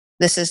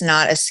 this is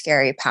not a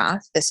scary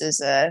path. This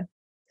is a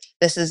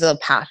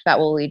path that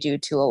will lead you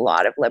to a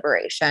lot of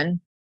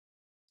liberation.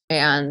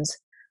 and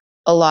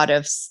a lot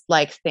of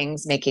like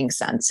things making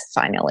sense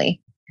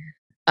finally.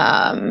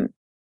 And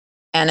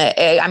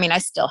I mean, I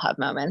still have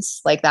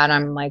moments like that.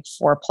 I'm like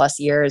 4+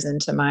 years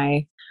into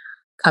my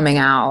coming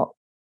out,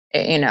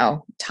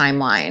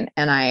 timeline.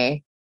 And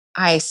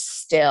I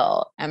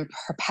still am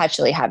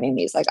perpetually having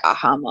these like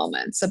aha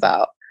moments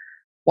about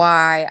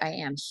why I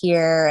am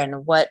here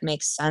and what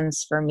makes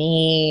sense for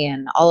me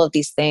and all of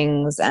these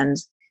things. And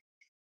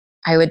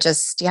I would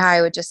just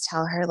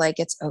tell her like,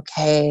 it's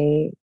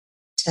okay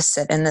to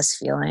sit in this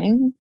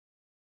feeling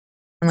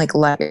and like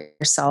let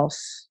yourself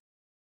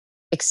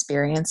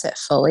experience it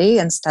fully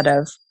instead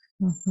of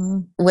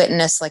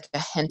witness like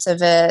a hint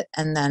of it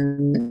and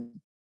then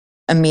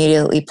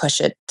immediately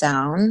push it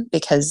down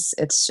because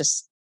it's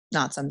just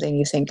not something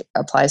you think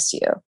applies to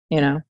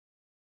you.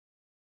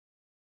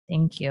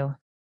 Thank you.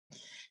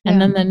 And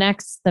then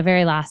the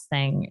very last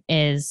thing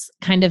is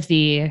kind of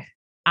the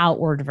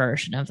outward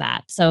version of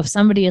that. So if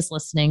somebody is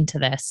listening to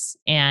this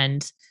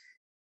and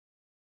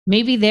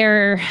maybe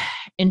they're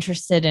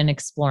interested in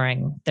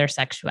exploring their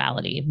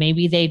sexuality,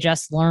 maybe they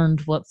just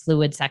learned what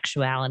fluid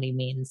sexuality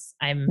means.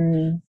 I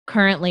know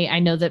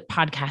that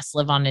podcasts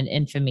live on in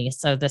infamy,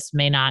 so this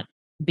may not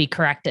be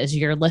correct as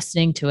you're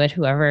listening to it,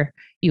 whoever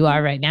you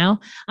are right now.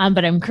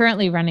 But I'm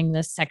currently running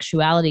this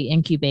sexuality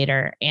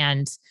incubator,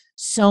 and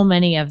so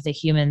many of the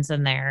humans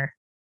in there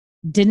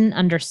didn't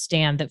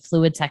understand that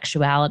fluid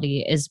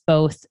sexuality is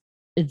both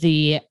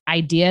the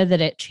idea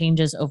that it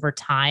changes over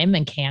time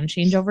and can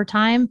change over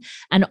time,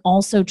 and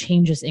also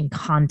changes in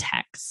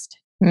context.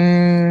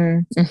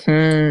 And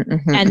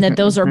that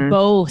those are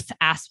both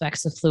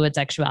aspects of fluid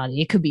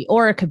sexuality. It could be,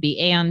 or it could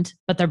be,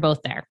 but they're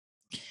both there.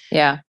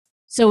 Yeah.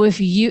 So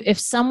if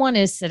someone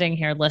is sitting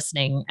here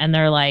listening and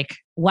they're like,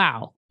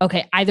 wow,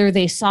 okay, either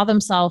they saw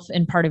themselves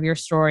in part of your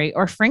story,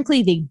 or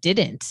frankly, they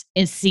didn't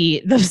see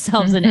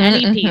themselves in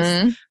any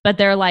piece, but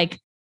they're like,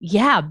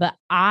 yeah, but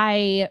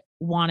I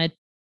want to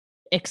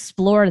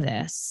explore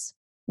this.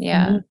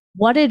 Yeah.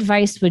 What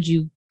advice would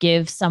you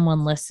give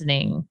someone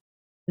listening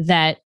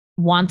that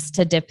wants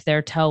to dip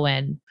their toe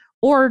in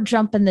or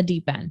jump in the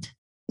deep end?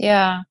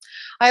 Yeah.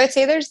 I would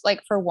say there's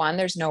like, for one,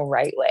 there's no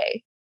right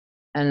way.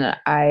 And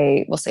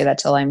I will say that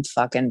till I'm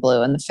fucking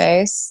blue in the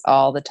face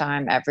all the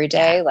time, every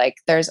day. Yeah. Like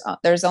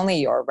there's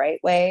only your right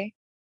way.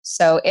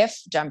 So if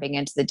jumping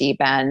into the deep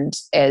end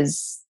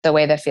is the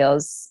way that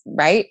feels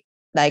right,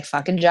 like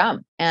fucking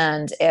jump.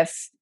 And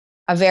if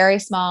a very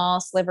small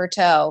sliver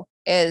toe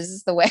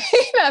is the way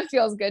that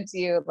feels good to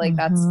you, like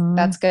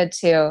that's good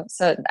too.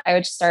 So I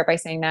would start by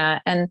saying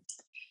that. And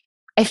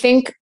I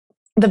think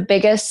the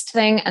biggest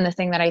thing, and the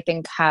thing that I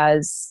think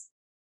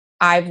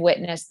I've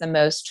witnessed the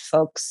most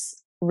folks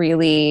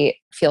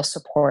really feel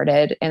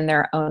supported in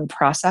their own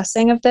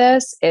processing of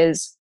this,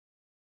 is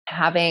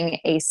having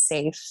a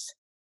safe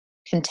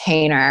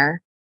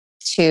container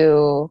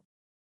to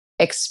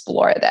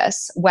explore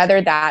this,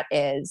 whether that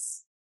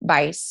is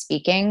by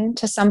speaking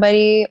to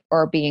somebody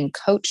or being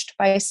coached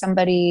by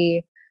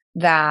somebody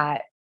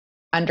that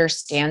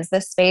understands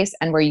this space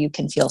and where you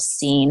can feel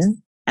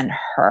seen and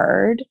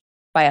heard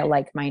by a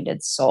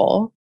like-minded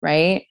soul,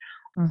 right?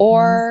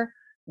 Or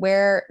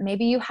where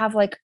maybe you have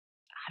like,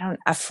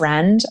 a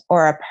friend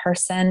or a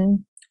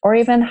person, or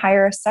even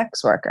hire a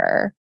sex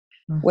worker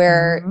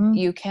where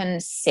you can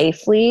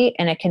safely,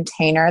 in a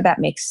container that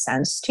makes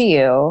sense to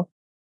you,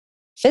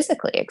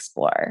 physically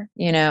explore.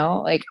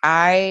 Like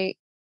I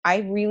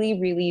really,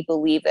 really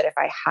believe that if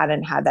I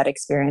hadn't had that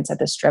experience at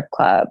the strip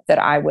club, that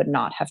I would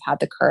not have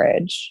had the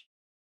courage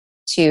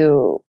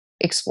to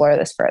explore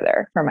this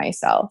further for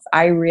myself.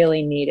 I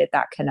really needed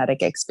that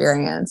kinetic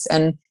experience.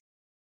 And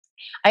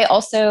I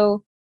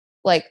also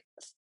like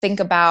think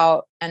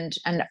about and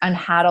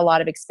had a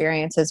lot of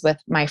experiences with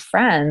my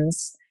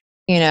friends,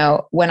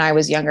 when I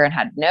was younger and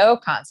had no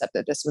concept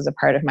that this was a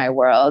part of my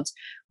world,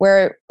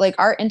 where like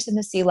our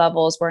intimacy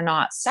levels were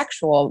not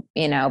sexual,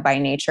 by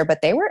nature,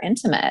 but they were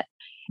intimate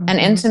and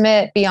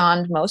intimate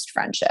beyond most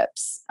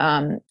friendships.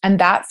 And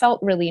that felt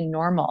really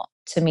normal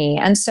to me.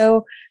 And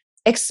so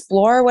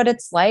explore what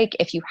it's like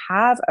if you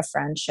have a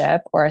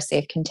friendship or a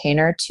safe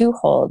container to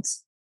hold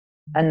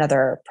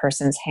another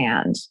person's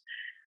hand,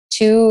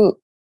 to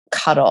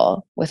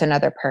cuddle with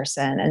another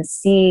person and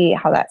see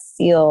how that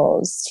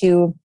feels,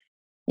 to,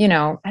 I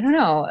don't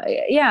know.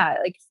 Yeah.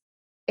 Like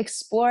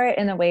explore it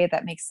in a way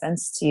that makes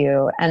sense to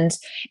you. And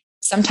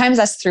sometimes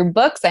that's through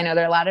books. I know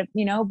there are a lot of,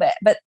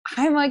 but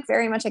I'm like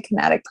very much a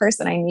kinetic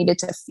person. I needed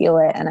to feel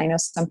it. And I know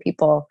some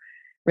people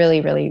really,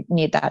 really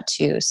need that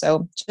too.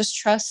 So just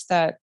trust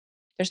that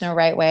there's no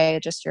right way,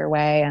 just your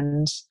way.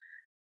 And,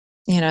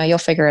 you'll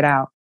figure it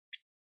out.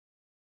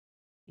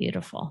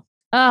 Beautiful.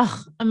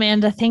 Oh,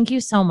 Amanda, thank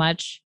you so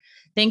much.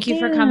 Thank you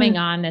for coming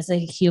on as a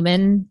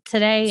human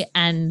today,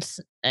 and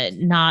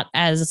not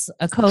as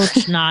a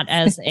coach, not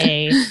as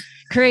a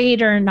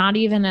creator, not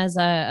even as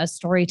a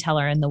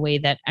storyteller in the way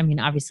that,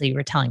 obviously you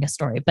were telling a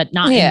story, but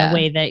not in the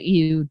way that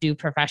you do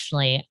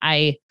professionally.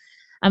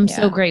 I'm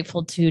so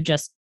grateful to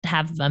just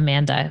have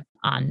Amanda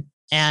on.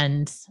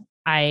 And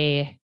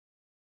I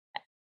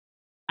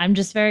I'm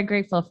just very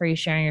grateful for you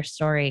sharing your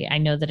story. I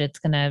know that it's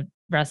going to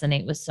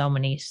resonate with so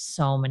many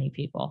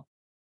people.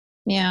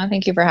 Yeah.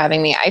 Thank you for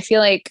having me. I feel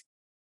like,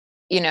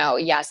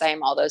 yes, I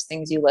am all those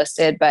things you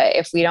listed, but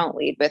if we don't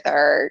lead with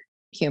our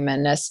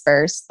humanness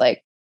first,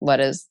 like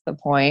what is the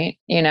point?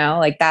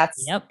 Like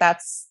Yep.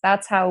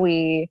 that's how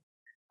we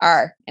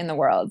are in the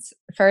world.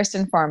 First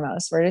and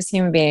foremost, we're just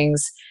human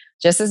beings,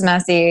 just as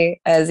messy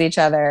as each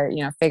other,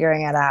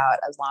 figuring it out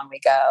as long we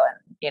go,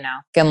 and,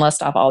 can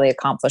list off all the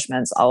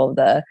accomplishments, all of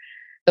the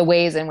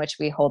ways in which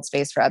we hold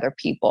space for other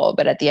people.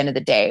 But at the end of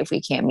the day, if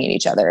we can't meet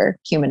each other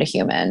human to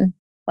human,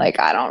 like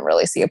I don't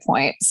really see a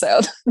point.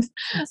 So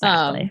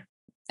Exactly.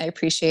 I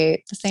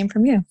appreciate the same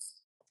from you.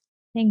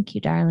 Thank you,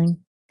 darling.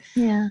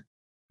 Yeah.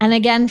 And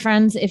again,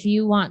 friends, if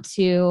you want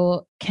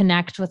to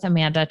connect with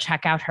Amanda,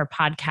 check out her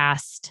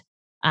podcast.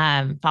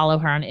 Follow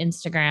her on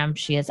Instagram.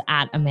 She is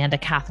at Amanda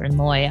Katherine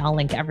Loy. I'll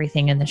link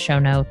everything in the show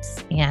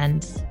notes,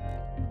 and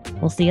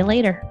we'll see you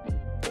later.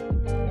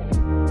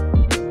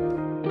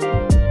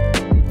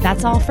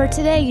 That's all for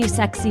today, you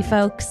sexy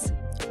folks.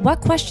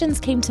 What questions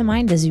came to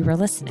mind as you were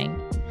listening?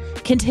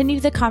 Continue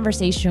the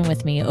conversation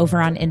with me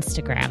over on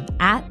Instagram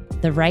at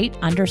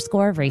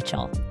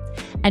 @the_right_Rachel.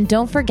 And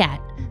don't forget,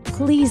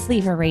 please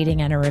leave a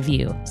rating and a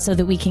review so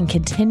that we can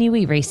continue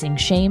erasing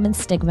shame and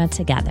stigma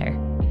together.